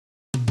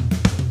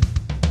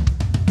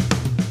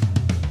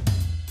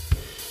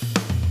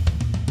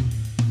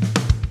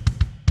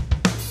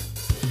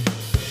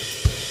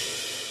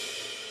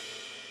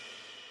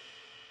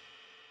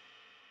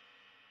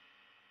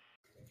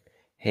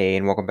Hey,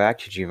 and welcome back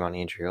to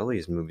Giovanni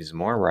Andreoli's Movies and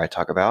More, where I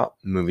talk about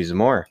movies and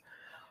more.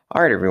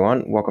 All right,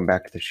 everyone, welcome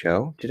back to the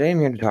show. Today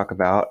I'm here to talk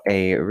about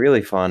a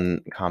really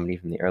fun comedy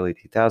from the early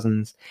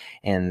 2000s,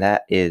 and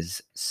that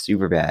is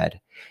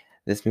Superbad.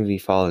 This movie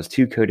follows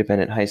two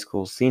codependent high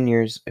school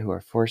seniors who are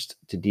forced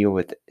to deal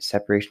with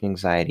separation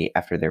anxiety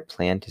after their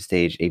plan to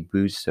stage a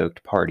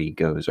booze-soaked party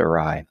goes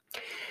awry.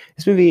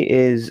 This movie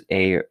is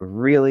a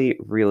really,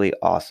 really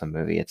awesome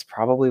movie. It's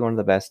probably one of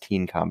the best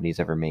teen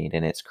comedies ever made,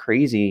 and it's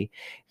crazy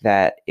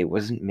that it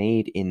wasn't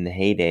made in the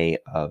heyday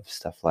of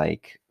stuff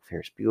like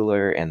Ferris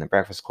Bueller and The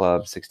Breakfast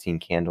Club, 16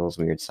 Candles,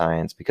 Weird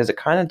Science, because it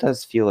kind of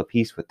does feel a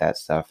piece with that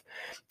stuff,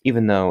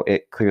 even though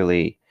it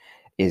clearly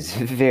is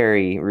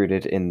very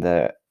rooted in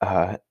the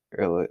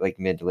early, like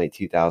mid to late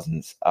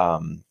 2000s.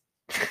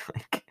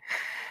 Like,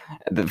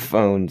 the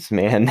phones,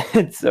 man.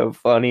 It's so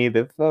funny.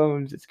 The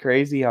phones. It's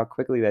crazy how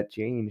quickly that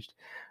changed.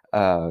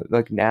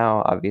 Like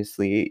now,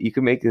 obviously, you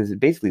can make this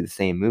basically the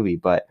same movie,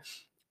 but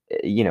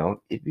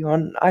it'd be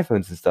on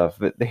iPhones and stuff,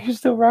 but they're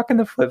still rocking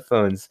the flip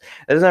phones.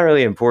 That's not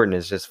really important.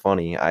 It's just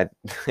funny. I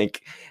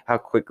like how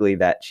quickly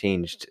that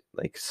changed,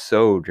 like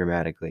so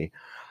dramatically.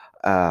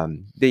 But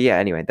yeah,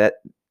 anyway, that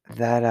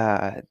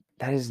that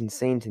is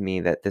insane to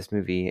me that this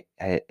movie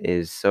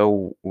is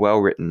so well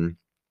written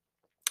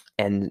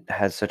and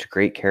has such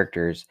great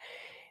characters,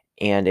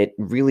 and it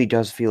really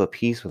does feel at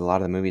peace with a lot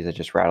of the movies I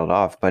just rattled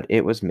off, but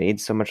it was made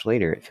so much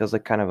later. It feels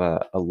like kind of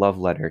a love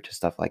letter to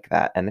stuff like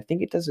that, and I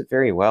think it does it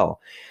very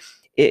well.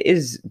 It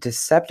is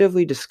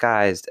deceptively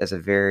disguised as a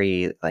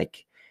very,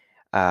 like,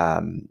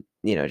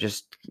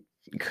 just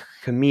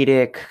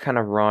comedic, kind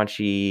of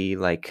raunchy,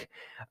 like,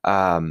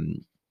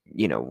 um,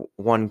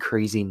 one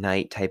crazy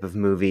night type of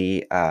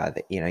movie.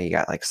 You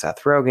got like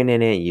Seth Rogen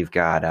in it. You've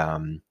got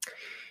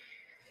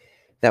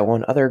that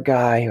one other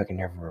guy who I can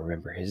never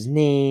remember his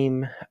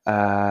name, Bill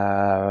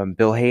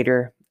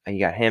Hader. You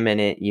got him in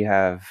it. You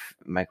have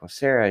Michael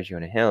Cera,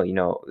 Jonah Hill.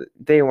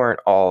 They weren't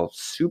all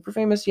super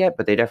famous yet,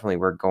 but they definitely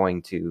were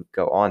going to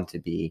go on to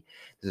be.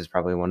 This is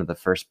probably one of the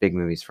first big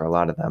movies for a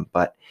lot of them,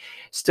 but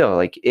still,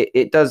 like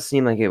it does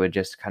seem like it would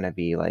just kind of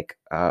be like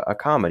a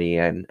comedy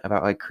and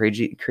about like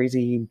crazy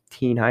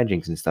teen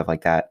hijinks and stuff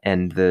like that.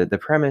 And the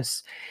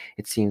premise,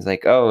 it seems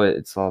like, oh,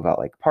 it's all about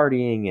like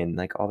partying and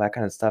like all that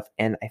kind of stuff.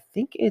 And I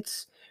think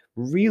it's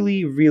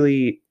really,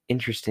 really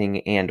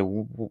interesting. And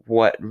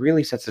what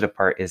really sets it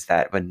apart is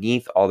that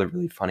beneath all the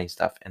really funny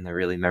stuff and the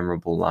really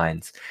memorable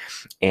lines,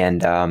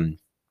 and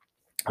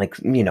like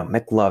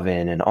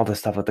McLovin and all the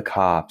stuff with the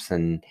cops,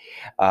 and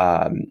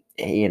Jonah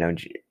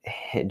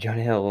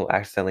Hill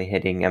accidentally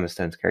hitting Emma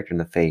Stone's character in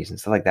the face and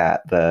stuff like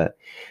that. The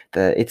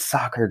it's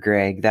soccer,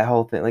 Greg. That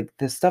whole thing, like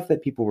the stuff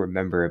that people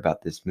remember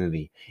about this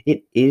movie.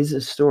 It is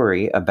a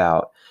story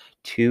about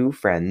two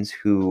friends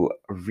who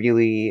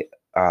really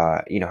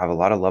have a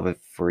lot of love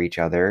for each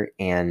other,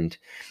 and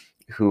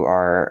who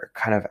are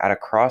kind of at a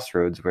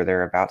crossroads where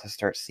they're about to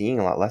start seeing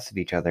a lot less of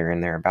each other,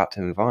 and they're about to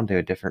move on to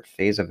a different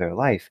phase of their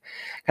life,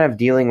 kind of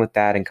dealing with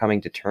that and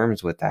coming to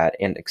terms with that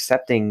and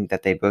accepting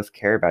that they both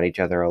care about each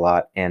other a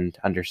lot, and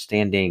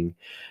understanding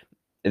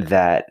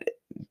that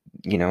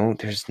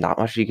there's not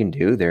much you can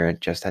do. They're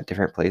just at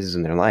different places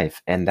in their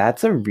life, and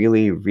that's a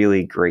really,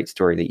 really great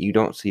story that you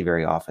don't see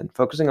very often,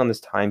 focusing on this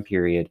time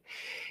period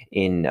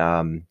in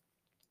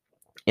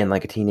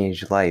like a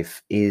teenage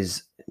life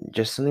is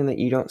just something that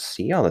you don't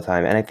see all the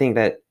time. And I think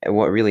that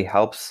what really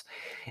helps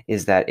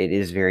is that it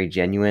is very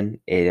genuine.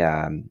 It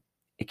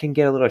can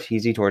get a little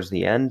cheesy towards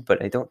the end,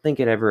 but I don't think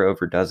it ever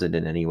overdoes it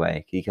in any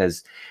way,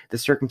 because the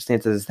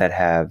circumstances that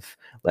have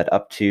led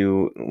up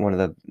to one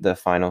of the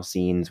final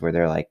scenes where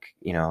they're like,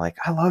 like,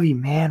 I love you,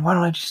 man. Why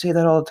don't I just say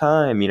that all the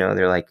time?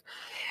 They're like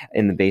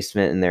in the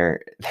basement, and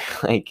they're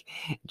like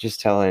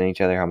just telling each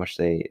other how much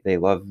they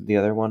love the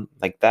other one.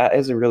 Like, that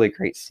is a really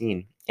great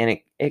scene. And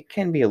it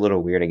can be a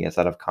little weird, I guess,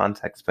 out of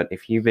context, but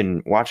if you've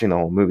been watching the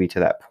whole movie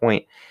to that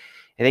point,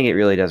 I think it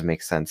really does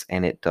make sense,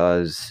 and it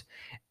does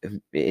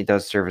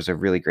serve as a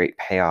really great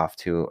payoff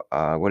to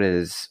what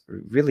is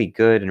really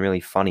good and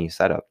really funny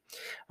setup.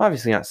 I'm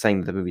obviously not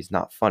saying that the movie's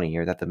not funny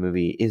or that the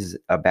movie is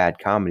a bad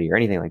comedy or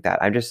anything like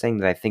that. I'm just saying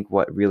that I think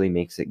what really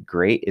makes it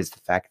great is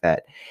the fact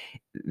that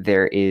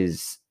there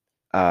is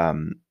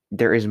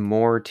there is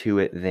more to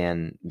it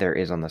than there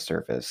is on the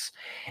surface.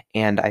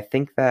 And I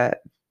think that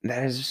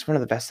that is just one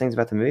of the best things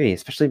about the movie,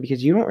 especially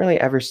because you don't really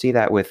ever see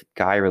that with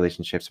guy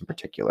relationships in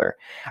particular.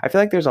 I feel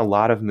like there's a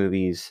lot of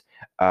movies,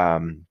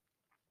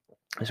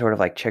 sort of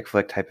like chick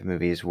flick type of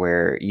movies,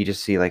 where you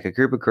just see like a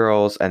group of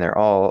girls and they're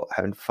all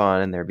having fun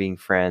and they're being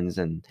friends,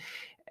 and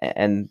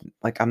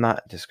like, I'm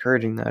not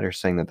discouraging that or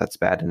saying that that's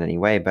bad in any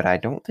way, but I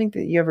don't think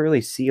that you ever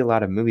really see a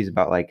lot of movies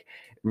about like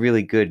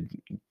really good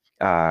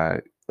uh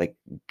like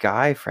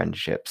guy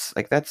friendships.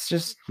 Like, that's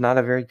just not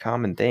a very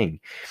common thing.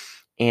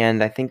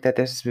 And I think that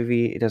this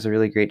movie does a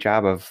really great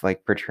job of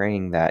like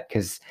portraying that,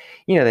 because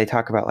they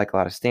talk about like a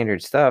lot of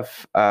standard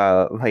stuff,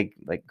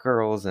 like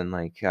girls and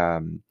like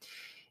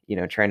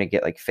trying to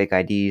get like fake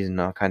IDs and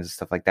all kinds of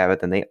stuff like that. But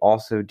then they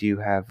also do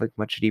have like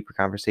much deeper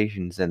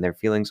conversations, and their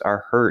feelings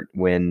are hurt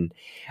when,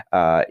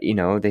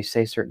 they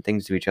say certain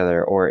things to each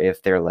other, or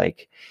if they're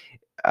like,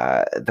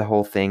 the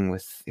whole thing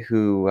with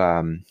who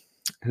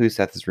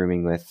Seth is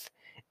rooming with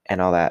and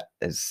all that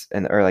is,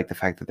 and or like the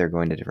fact that they're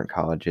going to different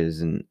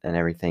colleges and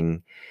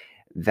everything,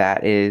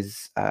 that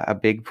is a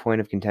big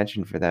point of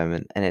contention for them,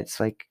 and it's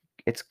like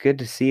it's good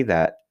to see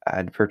that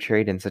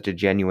portrayed in such a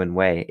genuine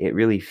way. It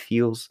really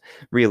feels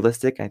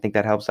realistic. I think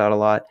that helps out a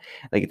lot.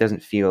 Like it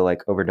doesn't feel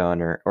like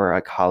overdone or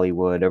like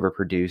Hollywood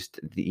overproduced.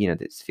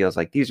 This feels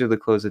like these are the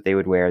clothes that they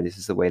would wear. This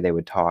is the way they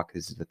would talk.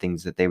 This is the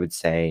things that they would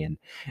say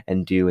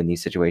and do in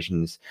these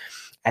situations.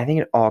 I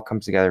think it all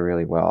comes together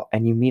really well,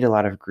 and you meet a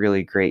lot of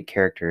really great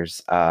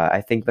characters.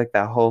 I think like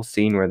that whole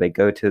scene where they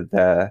go to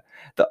the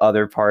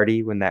other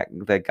party when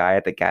the guy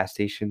at the gas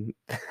station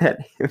that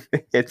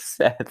it's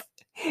Seth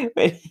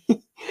when,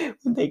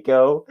 when they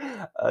go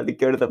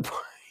to the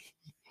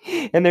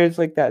party, and there's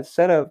like that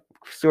setup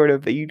sort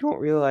of that you don't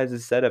realize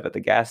is set up at the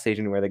gas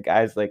station where the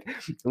guy's like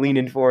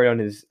leaning forward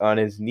on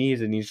his knees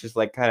and he's just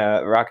like kind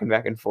of rocking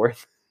back and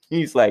forth.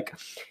 He's like,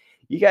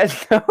 "You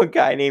guys know a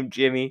guy named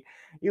Jimmy?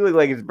 You look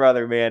like his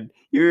brother, man.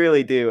 You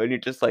really do." And you're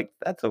just like,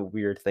 that's a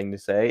weird thing to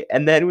say.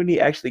 And then when he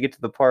actually gets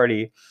to the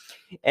party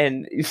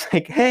and he's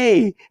like,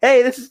 hey,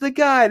 this is the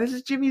guy. This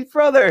is Jimmy's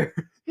brother.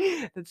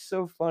 That's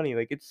so funny.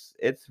 Like it's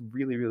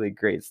really, really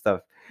great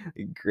stuff.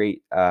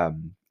 Great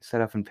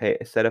set up and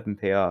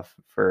pay off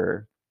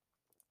for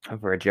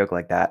a joke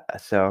like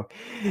that. So,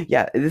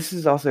 yeah, this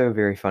is also a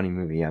very funny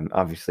movie. I'm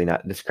obviously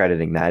not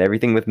discrediting that.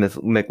 Everything with Miss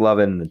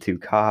McLovin and the two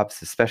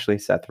cops, especially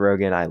Seth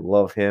Rogen, I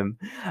love him.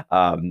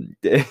 Um,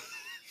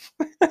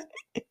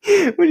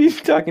 when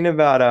he's talking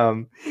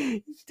about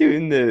he's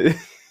doing the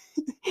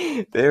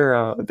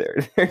they're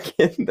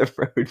getting the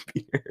road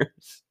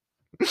beers.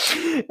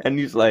 And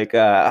he's like,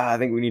 I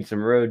think we need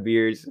some road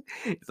beers.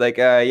 It's like,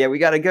 yeah, we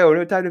gotta go.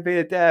 No time to pay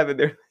the tab. And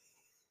they're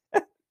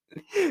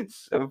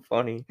so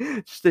funny.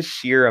 Just the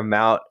sheer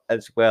amount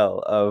as well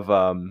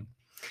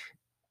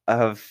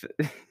of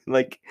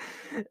like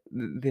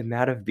the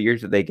amount of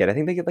beers that they get. I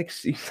think they get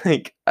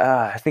like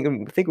I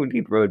think we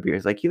need road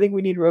beers. Like, you think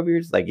we need road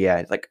beers? Like, yeah.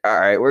 It's like, all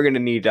right, we're gonna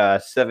need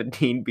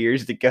 17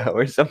 beers to go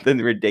or something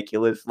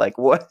ridiculous. Like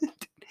what?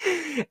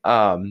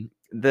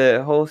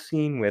 The whole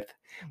scene with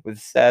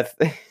Seth.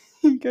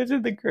 He goes to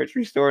the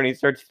grocery store and he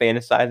starts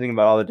fantasizing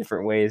about all the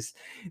different ways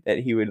that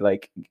he would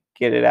like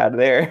get it out of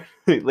there,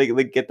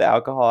 like get the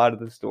alcohol out of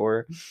the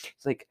store.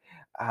 It's like,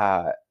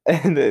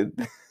 and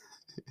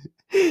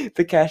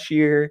the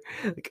cashier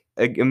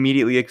like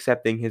immediately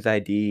accepting his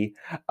ID.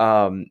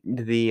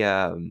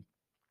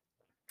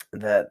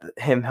 The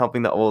him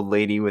helping the old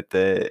lady with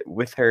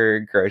her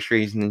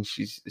groceries, and then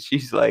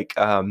she's like,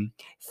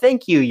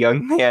 "Thank you,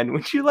 young man.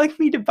 Would you like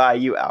me to buy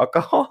you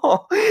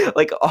alcohol?"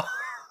 Like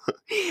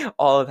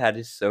all of that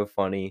is so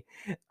funny.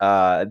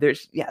 There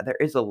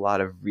is a lot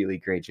of really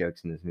great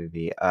jokes in this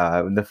movie.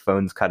 The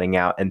phone's cutting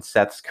out and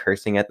Seth's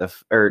cursing at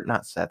or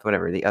not Seth,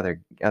 whatever the other,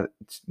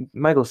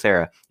 Michael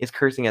Cera is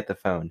cursing at the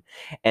phone,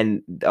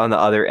 and on the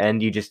other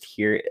end you just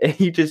hear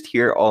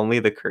only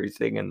the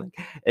cursing, and like,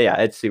 yeah,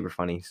 it's super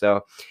funny.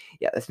 So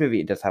yeah, this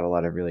movie does have a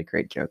lot of really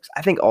great jokes.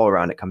 I think all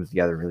around it comes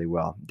together really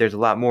well. There's a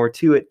lot more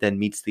to it than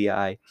meets the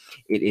eye.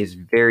 It is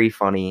very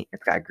funny.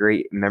 It's got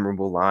great,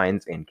 memorable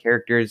lines and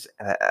characters.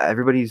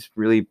 Everybody's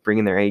really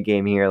bringing their A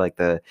game here. Like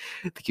the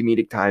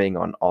comedic timing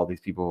on all these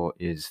people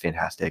is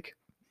fantastic,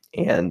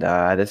 and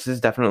this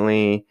is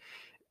definitely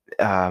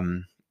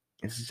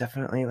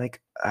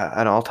like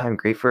an all-time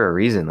great for a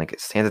reason. Like, it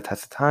stands the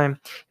test of time.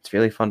 It's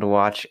really fun to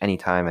watch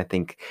anytime. I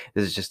think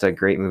this is just a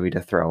great movie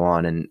to throw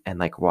on and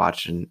like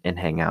watch and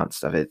hang out and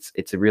stuff.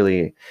 It's a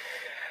really,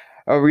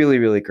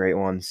 really great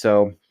one.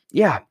 So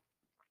yeah,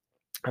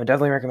 I would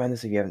definitely recommend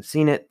this if you haven't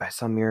seen it by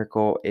some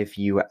miracle. If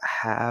you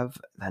have,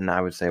 then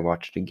I would say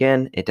watch it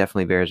again. It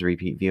definitely bears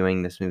repeat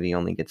viewing. This movie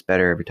only gets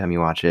better every time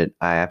you watch it.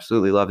 I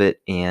absolutely love it.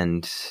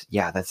 And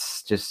yeah,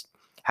 that's just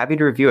happy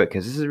to review it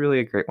because this is really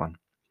a great one.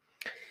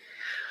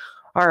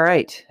 All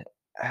right.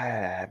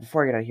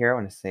 Before I get out of here, I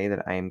want to say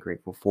that I am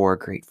grateful for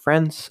great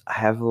friends. I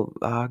have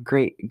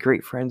great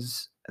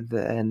friends,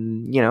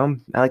 and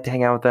I like to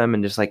hang out with them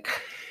and just like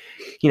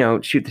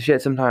shoot the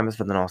shit sometimes,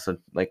 but then also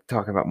like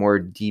talk about more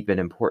deep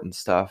and important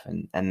stuff.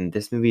 And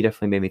this movie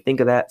definitely made me think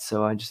of that.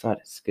 So I just thought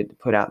it's good to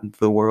put out into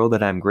the world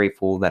that I'm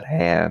grateful that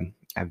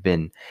I've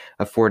been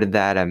afforded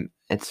that.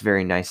 It's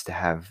very nice to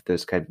have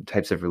those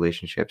types of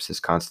relationships as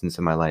constants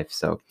in my life.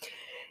 So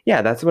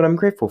yeah, that's what I'm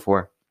grateful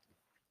for.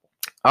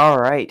 All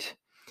right.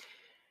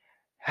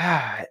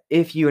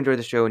 If you enjoy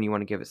the show and you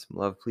want to give it some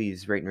love,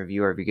 please rate and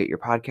review wherever you get your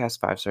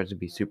podcast. 5 stars would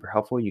be super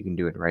helpful. You can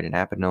do it right in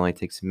app. It only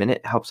takes a minute.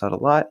 It helps out a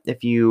lot.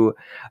 If you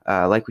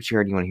like what you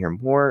heard and you want to hear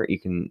more, you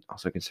can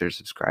also consider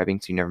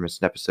subscribing so you never miss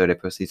an episode. I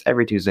post these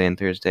every Tuesday and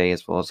Thursday,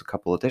 as well as a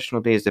couple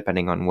additional days,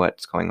 depending on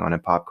what's going on in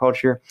pop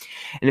culture.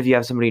 And if you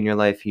have somebody in your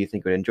life who you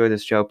think would enjoy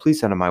this show, please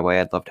send them my way.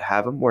 I'd love to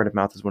have them. Word of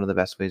mouth is one of the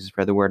best ways to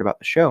spread the word about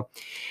the show.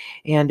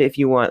 And if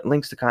you want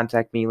links to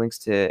contact me, links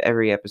to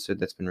every episode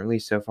that's been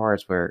released so far,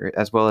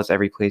 as well as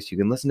every place you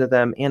can listen to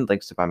them, and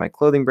links to buy my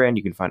clothing brand,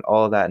 you can find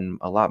all of that and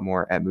a lot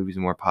more at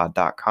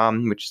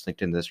moviesandmorepod.com, which is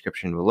linked in the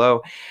description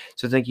below.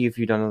 So thank you if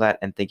you've done all that,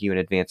 and thank you in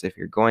advance if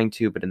you're going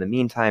to. But in the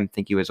meantime,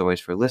 thank you as always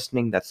for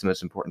listening. That's the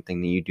most important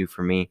thing that you do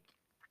for me.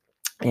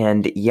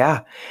 And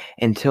yeah,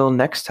 until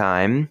next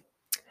time,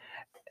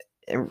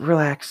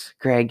 relax,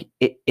 Greg.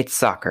 It's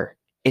soccer.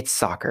 It's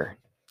soccer.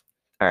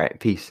 All right,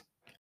 peace.